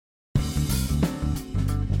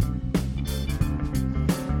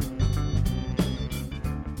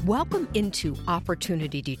Welcome into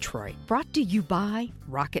Opportunity Detroit, brought to you by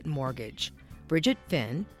Rocket Mortgage. Bridget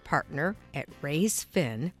Finn, partner at Reyes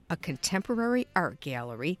Finn, a contemporary art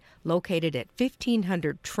gallery located at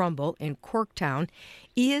 1500 Trumbull in Corktown,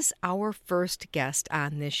 is our first guest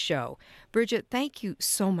on this show. Bridget, thank you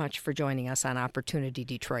so much for joining us on Opportunity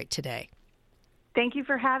Detroit today. Thank you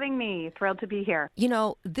for having me. Thrilled to be here. You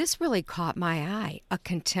know, this really caught my eye. A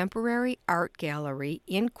contemporary art gallery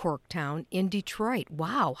in Corktown in Detroit.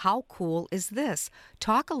 Wow, how cool is this?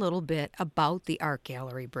 Talk a little bit about the art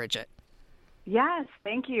gallery, Bridget. Yes,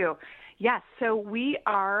 thank you. Yes, so we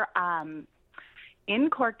are in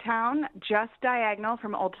Corktown, just diagonal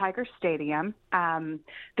from Old Tiger Stadium.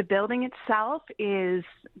 The building itself is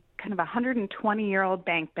kind of a 120-year-old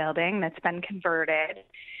bank building that's been converted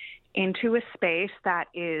into a space that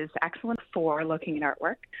is excellent for looking at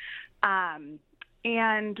artwork.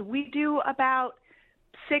 And we do about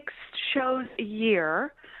 6 shows a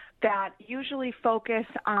year that usually focus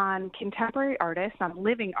on contemporary artists, on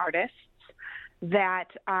living artists that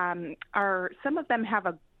some of them have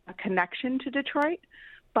a connection to Detroit,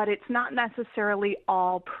 but it's not necessarily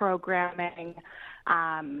all programming,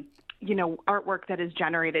 artwork that is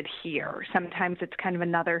generated here. Sometimes it's kind of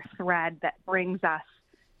another thread that brings us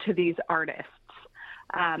to these artists.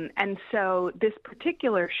 And so this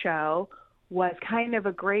particular show was kind of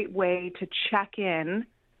a great way to check in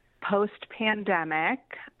post-pandemic,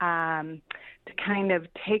 to kind of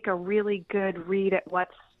take a really good read at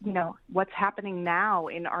what's happening now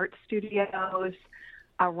in art studios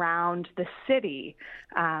around the city,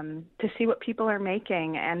 to see what people are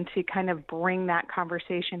making and to kind of bring that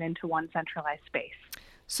conversation into one centralized space.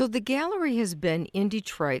 So the gallery has been in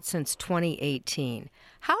Detroit since 2018.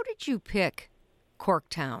 How did you pick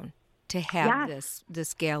Corktown to have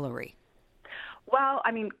this gallery? Well,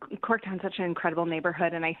 I mean, Corktown's such an incredible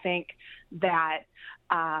neighborhood, and I think that,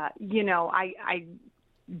 I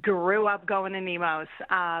grew up going to Nemo's.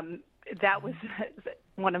 That was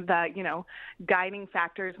one of the, guiding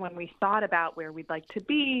factors when we thought about where we'd like to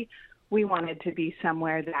be. We wanted to be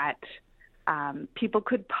somewhere that people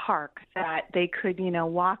could park, that they could,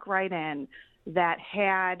 walk right in, that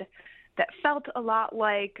felt a lot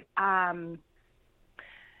like,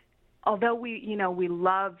 although we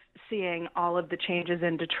love seeing all of the changes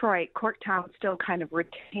in Detroit, Corktown still kind of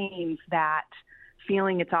retains that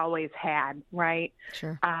feeling it's always had, right?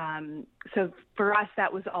 Sure. So for us,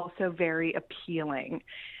 that was also very appealing.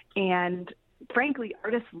 And frankly,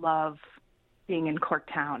 artists love being in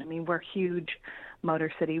Corktown. I mean, we're huge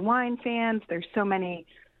Motor City wine fans. There's so many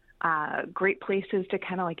great places to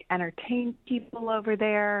kind of like entertain people over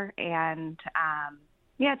there. And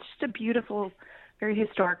it's just a beautiful, very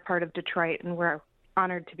historic part of Detroit, and we're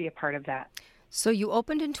honored to be a part of that. So you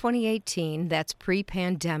opened in 2018. That's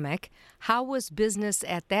pre-pandemic. How was business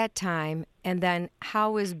at that time? And then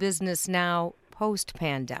how is business now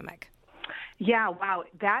post-pandemic? Yeah, wow.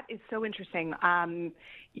 That is so interesting.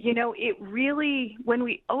 It really, when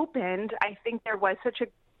we opened, I think there was such a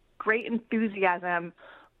great enthusiasm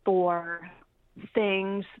for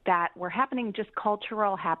things that were happening, just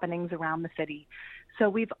cultural happenings around the city. So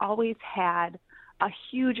we've always had a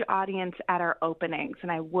huge audience at our openings,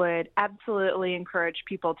 and I would absolutely encourage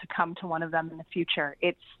people to come to one of them in the future.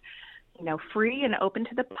 It's, free and open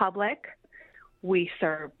to the public. We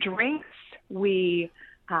serve drinks. We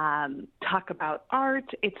talk about art.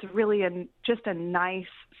 It's really just a nice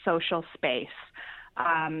social space.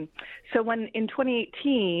 So when in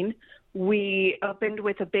 2018, we opened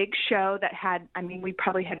with a big show that we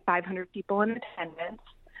probably had 500 people in attendance.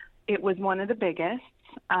 It was one of the biggest.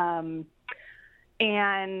 And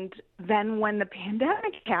then when the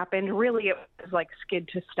pandemic happened, really it was like skid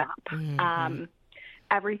to stop. Mm-hmm.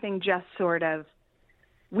 Everything just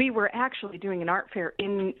we were actually doing an art fair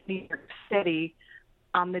in New York City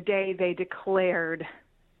on the day they declared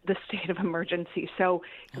the state of emergency. So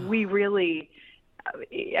we really,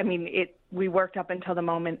 we worked up until the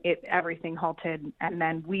moment everything halted, and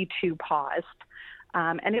then we too paused.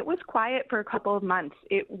 And it was quiet for a couple of months.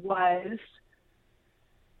 It was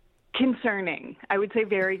concerning. I would say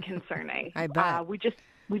very concerning. I bet. We just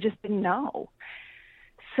didn't know.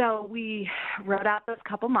 So we wrote out those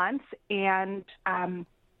couple months, and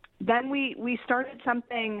then we started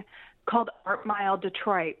something called Art Mile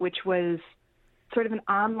Detroit, which was sort of an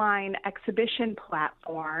online exhibition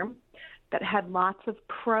platform that had lots of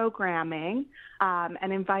programming,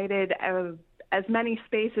 and invited as many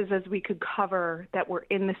spaces as we could cover that were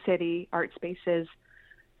in the city, art spaces,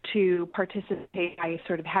 to participate by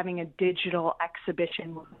sort of having a digital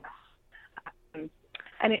exhibition with us.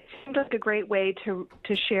 And it seemed like a great way to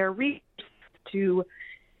share resources, to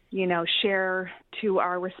share to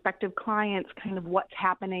our respective clients kind of what's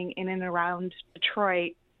happening in and around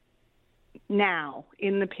Detroit now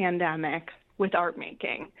in the pandemic with art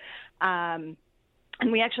making. And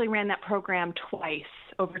we actually ran that program twice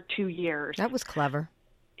over 2 years. That was clever.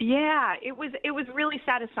 Yeah, it was really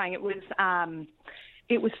satisfying. It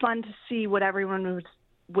was fun to see what everyone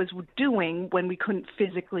was doing when we couldn't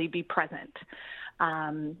physically be present.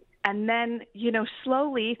 And then,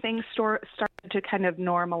 slowly things started to kind of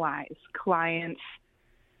normalize. Clients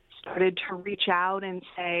started to reach out and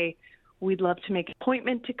say, we'd love to make an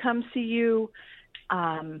appointment to come see you.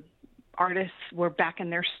 Artists were back in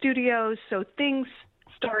their studios, so things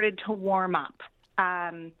started to warm up.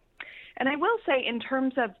 And I will say, in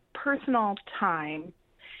terms of personal time,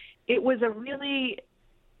 it was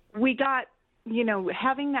we got,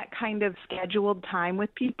 having that kind of scheduled time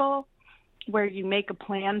with people where you make a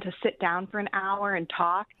plan to sit down for an hour and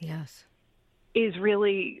talk. Yes. Is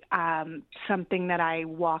really something that I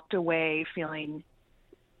walked away feeling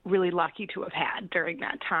really lucky to have had during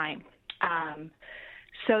that time.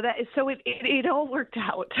 So it all worked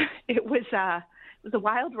out. It was a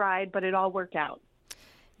wild ride, but it all worked out.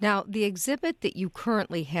 Now, the exhibit that you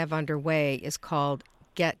currently have underway is called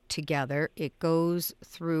Get Together. It goes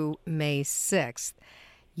through May 6th.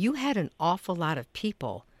 You had an awful lot of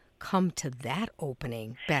people come to that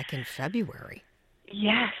opening back in February.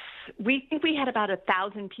 Yes. We think we had about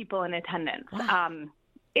 1,000 people in attendance. Wow.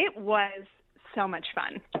 It was so much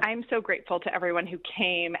fun. I'm so grateful to everyone who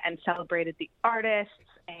came and celebrated the artists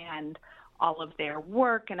and all of their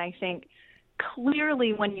work. And I think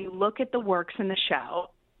clearly when you look at the works in the show,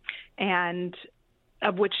 and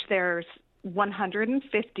of which there's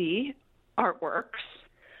 150 artworks,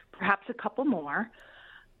 perhaps a couple more,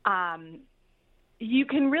 you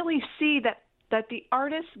can really see that the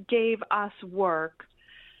artists gave us work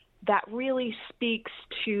that really speaks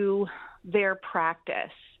to their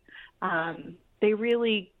practice. They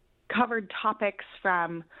really covered topics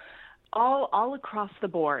from all across the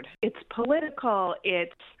board. It's political,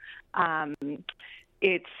 it's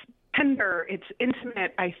tender, it's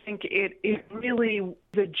intimate. I think it really was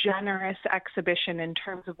a generous exhibition in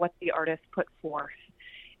terms of what the artists put forth.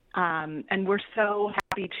 And we're so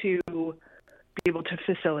happy to be able to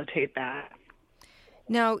facilitate that.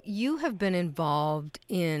 Now, you have been involved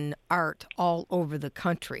in art all over the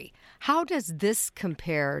country. How does this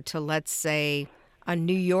compare to, let's say, a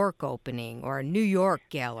New York opening or a New York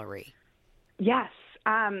gallery? Yes,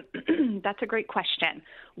 that's a great question.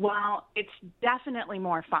 Well, it's definitely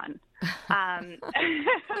more fun. I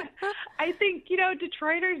think,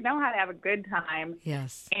 Detroiters know how to have a good time.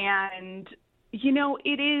 Yes. And,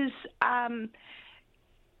 it is...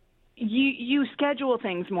 You schedule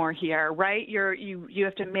things more here, right? You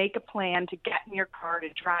have to make a plan to get in your car, to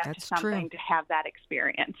drive That's to something, true. to have that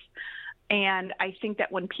experience. And I think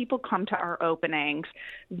that when people come to our openings,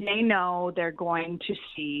 they know they're going to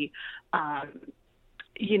see, they're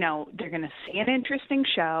going to see an interesting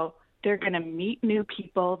show. They're going to meet new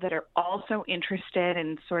people that are also interested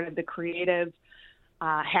in sort of the creative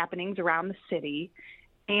happenings around the city.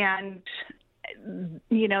 And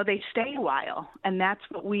they stay a while, and that's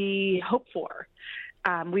what we hope for.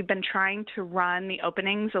 We've been trying to run the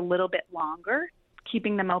openings a little bit longer,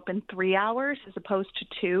 keeping them open 3 hours as opposed to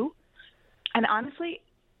 2. And honestly,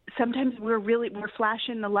 sometimes we're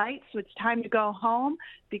flashing the lights, so it's time to go home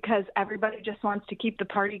because everybody just wants to keep the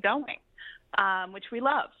party going, which we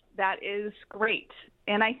love. That is great.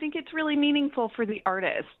 And I think it's really meaningful for the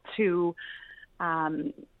artists to,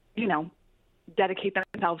 dedicate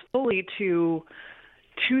themselves fully to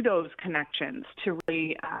those connections, to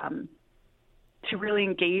really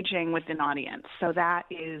engaging with an audience. So that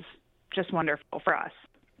is just wonderful for us.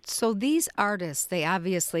 So these artists, they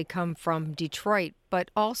obviously come from Detroit, but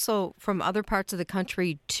also from other parts of the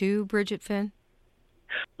country too, Bridget Finn?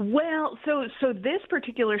 Well, so this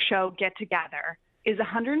particular show, Get Together, is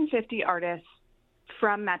 150 artists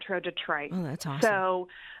from Metro Detroit. Oh, that's awesome. So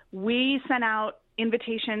we sent out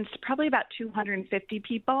invitations to probably about 250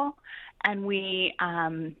 people, and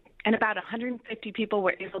and about 150 people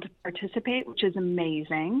were able to participate, which is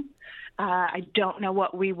amazing. I don't know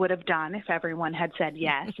what we would have done if everyone had said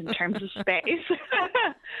yes in terms of space.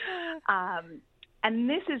 And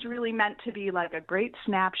this is really meant to be like a great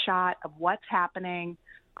snapshot of what's happening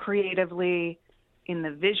creatively in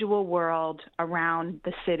the visual world around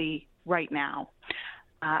the city right now.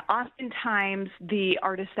 Oftentimes, the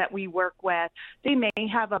artists that we work with, they may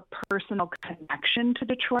have a personal connection to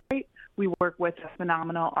Detroit. We work with a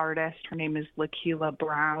phenomenal artist. Her name is Lakila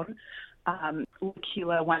Brown,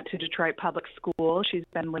 Lakila went to Detroit Public School. She's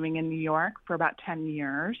been living in New York for about 10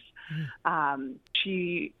 years.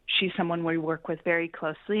 She's someone we work with very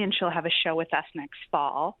closely, and she'll have a show with us next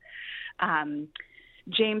fall.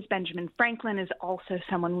 James Benjamin Franklin is also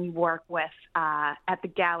someone we work with at the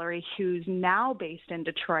gallery, who's now based in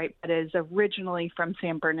Detroit, but is originally from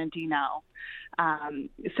San Bernardino.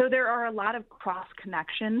 So there are a lot of cross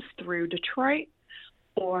connections through Detroit,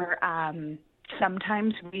 or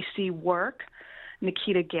sometimes we see work.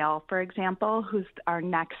 Nikita Gale, for example, who's our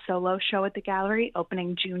next solo show at the gallery,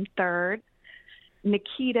 opening June 3rd.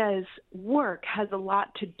 Nikita's work has a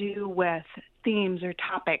lot to do with themes or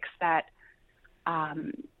topics that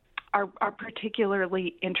are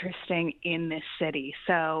particularly interesting in this city.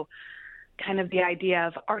 So kind of the idea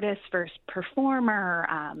of artist versus performer,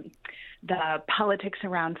 the politics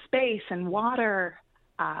around space and water,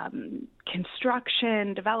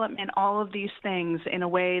 construction, development, all of these things in a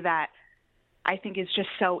way that I think is just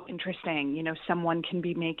so interesting. You know, someone can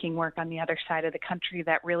be making work on the other side of the country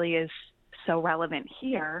that really is so relevant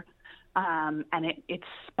here, and it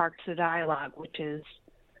sparks a dialogue, which is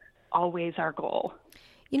always our goal.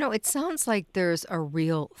 You know, it sounds like there's a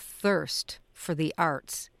real thirst for the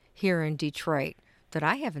arts here in Detroit that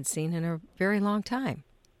I haven't seen in a very long time.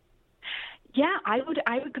 Yeah, I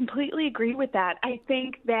would completely agree with that. I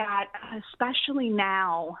think that especially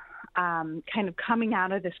now, kind of coming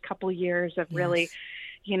out of this couple years of really,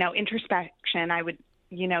 introspection, I would,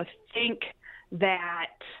 think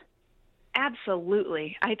that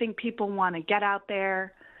absolutely. I think people want to get out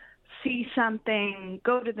there, see something,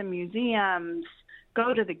 go to the museums,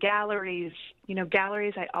 go to the galleries.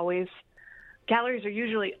 Galleries are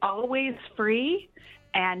usually always free,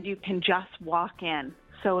 and you can just walk in.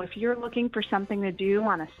 So if you're looking for something to do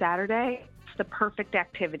on a Saturday, it's the perfect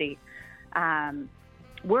activity.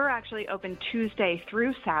 We're actually open Tuesday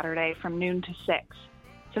through Saturday from noon to 6.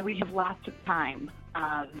 So we have lots of time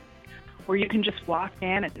where you can just walk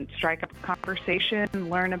in and strike up a conversation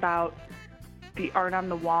and learn about the art on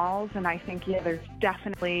the walls. And I think, there's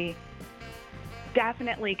definitely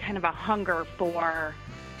kind of a hunger for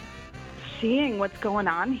seeing what's going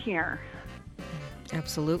on here.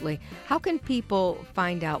 Absolutely. How can people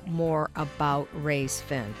find out more about Reyes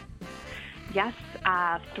Finn? Yes,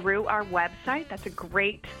 through our website. That's a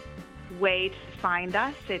great way to find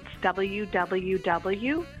us. It's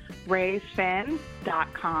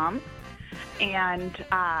www.reyesfinn.com. And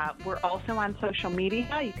we're also on social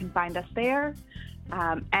media. You can find us there.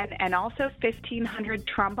 And also 1500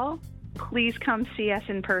 Trumbull. Please come see us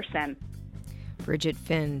in person. Bridget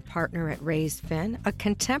Finn, partner at Reyes Finn, a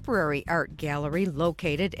contemporary art gallery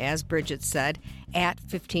located, as Bridget said, at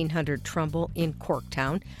 1500 Trumbull in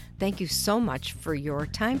Corktown. Thank you so much for your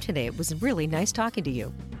time today. It was really nice talking to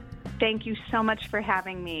you. Thank you so much for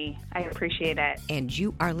having me. I appreciate it. And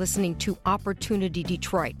you are listening to Opportunity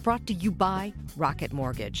Detroit, brought to you by Rocket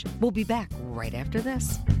Mortgage. We'll be back right after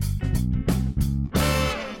this.